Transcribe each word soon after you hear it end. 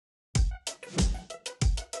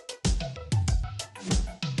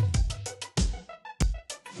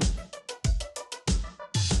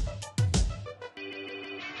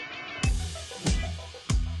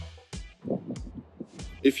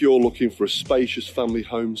If you're looking for a spacious family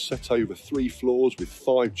home set over 3 floors with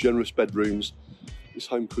 5 generous bedrooms, this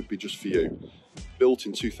home could be just for you. Built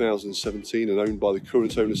in 2017 and owned by the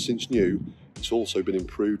current owner since new, it's also been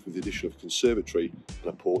improved with the addition of a conservatory and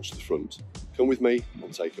a porch to the front. Come with me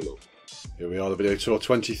and take a look. Here we are, the video tour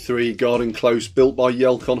 23 Garden Close, built by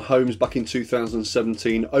Yelcon Homes back in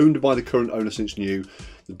 2017, owned by the current owner since new.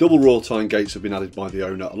 The double wrought iron gates have been added by the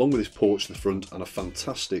owner, along with his porch to the front and a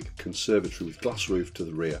fantastic conservatory with glass roof to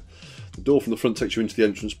the rear. The door from the front takes you into the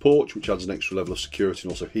entrance porch, which adds an extra level of security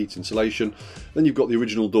and also heat insulation. Then you've got the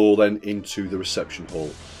original door then into the reception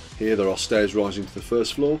hall. Here there are stairs rising to the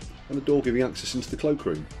first floor and a door giving access into the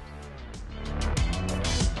cloakroom.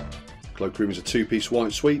 Cloakroom is a 2-piece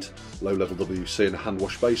white suite, low level WC and a hand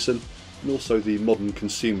wash basin, and also the modern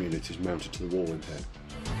consumer unit is mounted to the wall in here.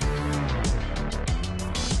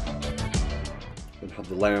 Then have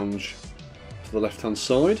the lounge to the left hand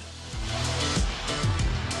side.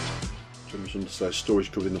 Generous understairs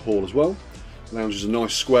storage covered in the hall as well. The lounge is a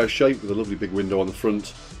nice square shape with a lovely big window on the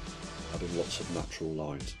front, adding lots of natural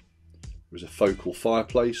light. There is a focal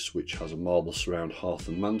fireplace which has a marble surround hearth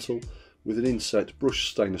and mantle with an inset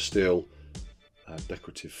brushed stainless steel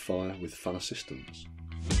decorative fire with fan assistance.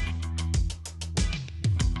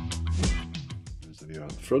 There's the view out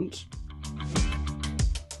the front.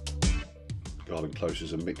 Garden Close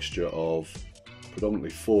is a mixture of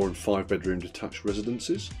predominantly 4 and 5 bedroom detached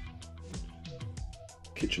residences.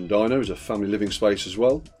 Kitchen diner is a family living space as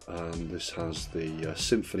well, and this has the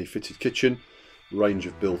Symphony fitted kitchen, range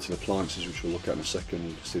of built-in appliances which we'll look at in a second.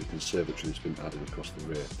 You can see the conservatory that's been added across the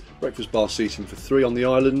rear. Breakfast bar seating for 3 on the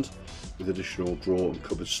island with additional drawer and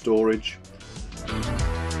cupboard storage.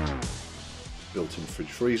 Built-in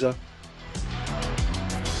fridge freezer.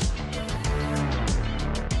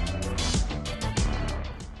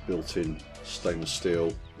 Built-in stainless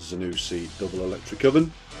steel Zanussi double electric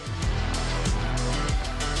oven.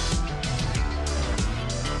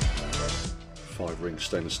 Ring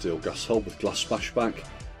stainless steel gas hob with glass splashback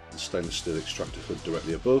and stainless steel extractor hood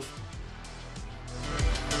directly above.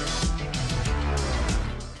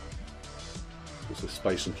 Also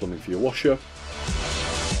space and plumbing for your washer.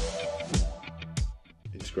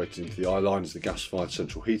 Integrated into the eye line is the gas fired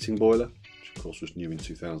central heating boiler, which of course was new in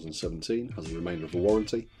 2017, has the remainder of the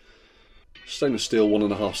warranty. Stainless steel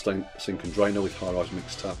 1.5 sink and drainer with high-rise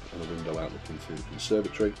mixed tap and a window outlook into the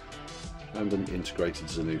conservatory, and an integrated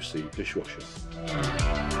Zanussi dishwasher. All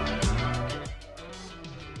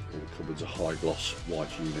the cupboards are high gloss white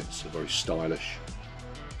units, are very stylish.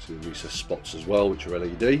 See the recessed spots as well, which are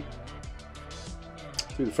LED.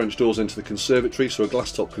 Through the French doors into the conservatory, so a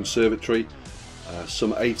glass top conservatory,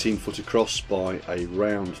 some 18 foot across by a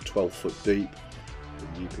round 12 foot deep,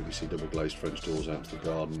 with UPVC double glazed French doors out to the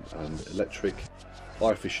garden, and electric,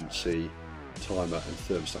 high efficiency timer and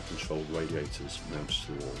thermostat controlled radiators mounted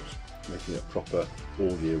to the walls, making it a proper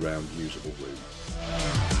all year round usable room.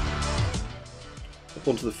 Up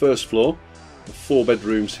onto the first floor, 4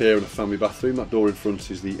 bedrooms here and a family bathroom. That door in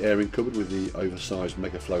front is the airing cupboard with the oversized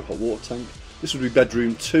Megaflow hot water tank. This would be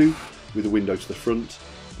bedroom 2 with a window to the front.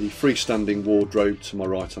 The freestanding wardrobe to my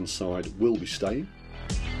right hand side will be staying.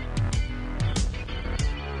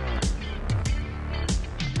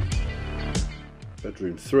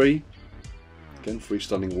 Bedroom 3, again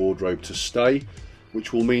freestanding wardrobe to stay,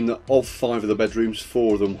 which will mean that of 5 of the bedrooms,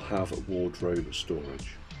 4 of them have wardrobe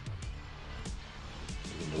storage.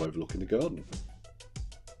 A window overlooking the garden.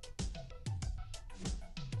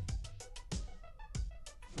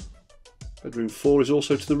 Bedroom 4 is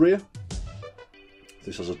also to the rear.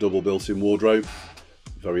 This has a double built-in wardrobe,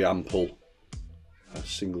 very ample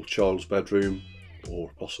single child's bedroom, or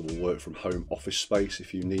possible work from home office space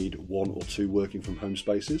if you need 1 or 2 working from home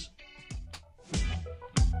spaces.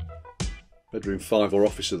 Bedroom 5 or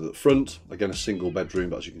office at the front, again a single bedroom,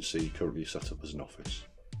 but as you can see currently set up as an office.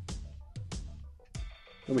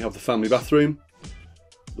 Then we have the family bathroom,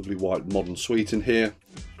 lovely white modern suite in here,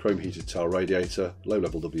 chrome heated towel radiator, low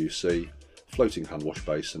level WC, floating hand wash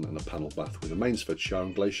basin and a panelled bath with a mains fed shower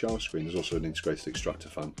and glazed shower screen. There's also an integrated extractor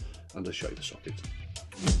fan and a shaver socket.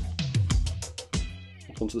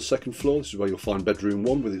 Up onto the second floor, this is where you'll find bedroom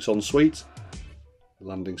 1 with its ensuite.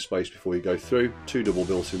 Landing space before you go through, 2 double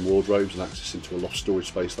built-in wardrobes and access into a loft storage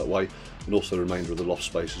space that way, and also the remainder of the loft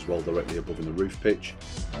space as well directly above in the roof pitch.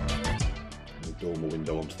 And a dormer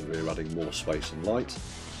window onto the rear adding more space and light.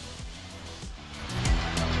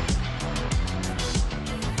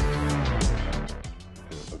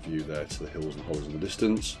 A view there to the hills and hollows in the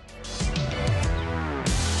distance.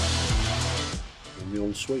 And the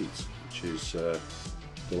ensuite, which is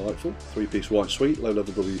delightful. 3-piece white suite, low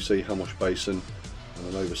level WC, hand wash basin,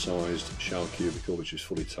 and an oversized shower cubicle which is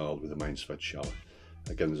fully tiled with a mains fed shower.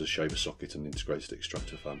 Again, there's a shaver socket and integrated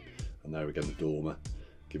extractor fan, and there again the dormer,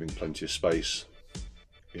 giving plenty of space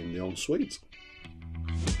in the ensuite.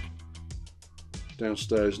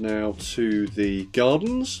 Downstairs now to the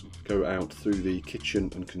gardens, go out through the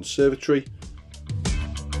kitchen and conservatory.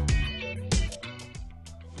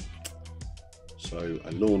 So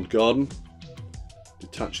a lawn garden,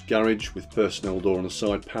 detached garage with personnel door on the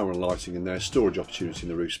side, power and lighting in there, storage opportunity in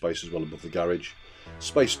the roof space as well above the garage.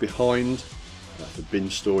 Space behind for bin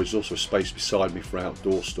storage, there's also a space beside me for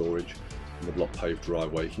outdoor storage, and the block paved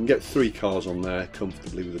driveway. You can get 3 cars on there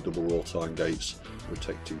comfortably with the double wrought iron gates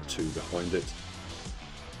protecting 2 behind it.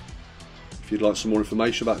 If you'd like some more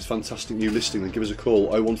information about this fantastic new listing, then give us a call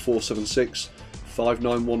 01476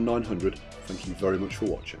 591 900. Thank you very much for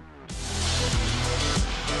watching.